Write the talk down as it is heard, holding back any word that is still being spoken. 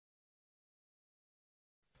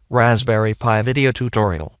Raspberry Pi video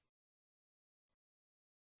tutorial.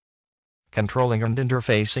 Controlling and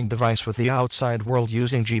interfacing device with the outside world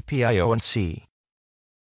using GPIO and C.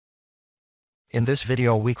 In this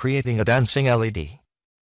video we creating a dancing LED.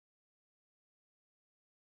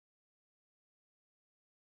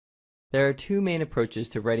 There are two main approaches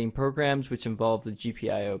to writing programs which involve the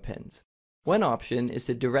GPIO pins. One option is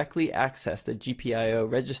to directly access the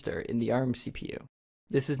GPIO register in the ARM CPU.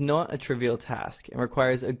 This is not a trivial task and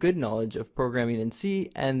requires a good knowledge of programming in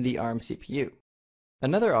C and the ARM CPU.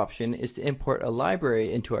 Another option is to import a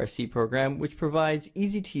library into our C program which provides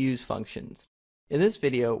easy-to-use functions. In this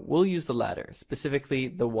video, we'll use the latter, specifically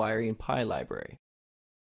the Wiring Pi library.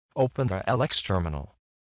 Open the LX terminal.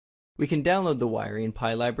 We can download the Wiring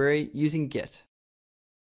Pi library using Git.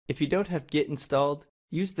 If you don't have Git installed,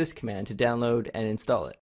 use this command to download and install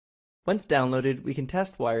it. Once downloaded, we can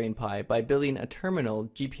test Wiring Pi by building a terminal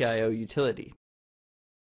GPIO utility.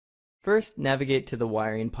 First, navigate to the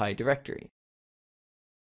Wiring Pi directory.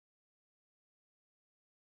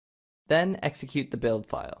 Then execute the build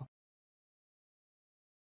file.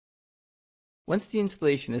 Once the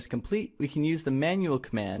installation is complete, we can use the manual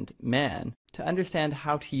command man to understand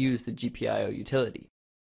how to use the GPIO utility.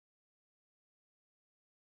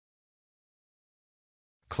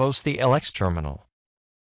 Close the LX terminal.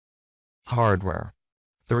 Hardware.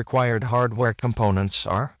 The required hardware components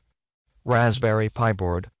are Raspberry Pi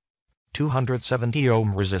board, 270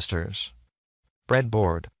 ohm resistors,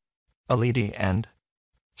 breadboard, a LED and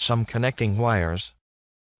some connecting wires.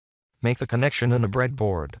 Make the connection in the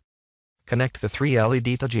breadboard. Connect the 3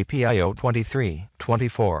 LED to GPIO 23,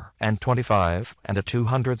 24, and 25 and a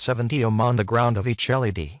 270 ohm on the ground of each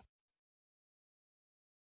LED.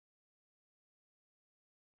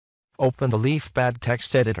 Open the LeafPad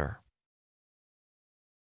text editor.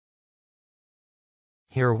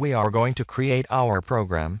 Here we are going to create our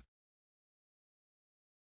program.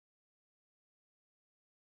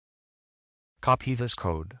 Copy this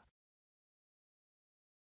code.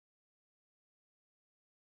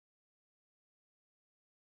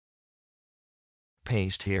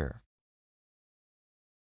 Paste here.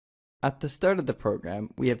 At the start of the program,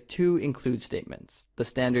 we have two include statements, the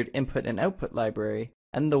standard input and output library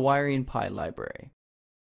and the Wiring Pi library.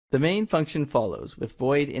 The main function follows, with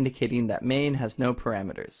void indicating that main has no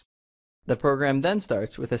parameters. The program then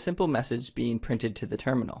starts with a simple message being printed to the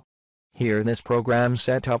terminal. Here this program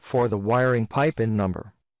set up for the Wiring Pi pin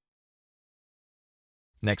number.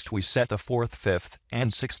 Next we set the 4th, 5th,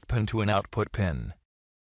 and 6th pin to an output pin.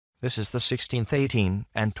 This is the 16th, 18th,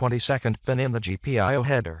 and 22nd pin in the GPIO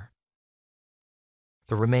header.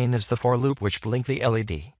 The remain is the for loop which blink the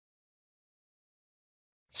LED.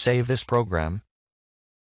 Save this program.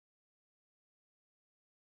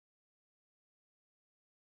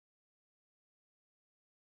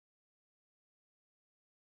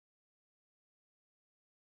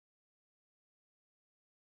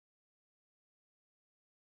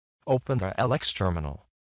 Open the LX terminal.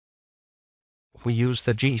 We use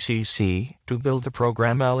the GCC to build the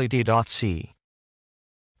program LED.c,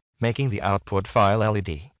 making the output file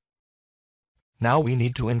LED. Now we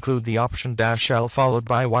need to include the option -l followed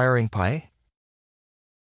by Wiring Pi.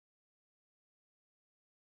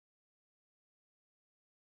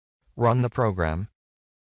 Run the program.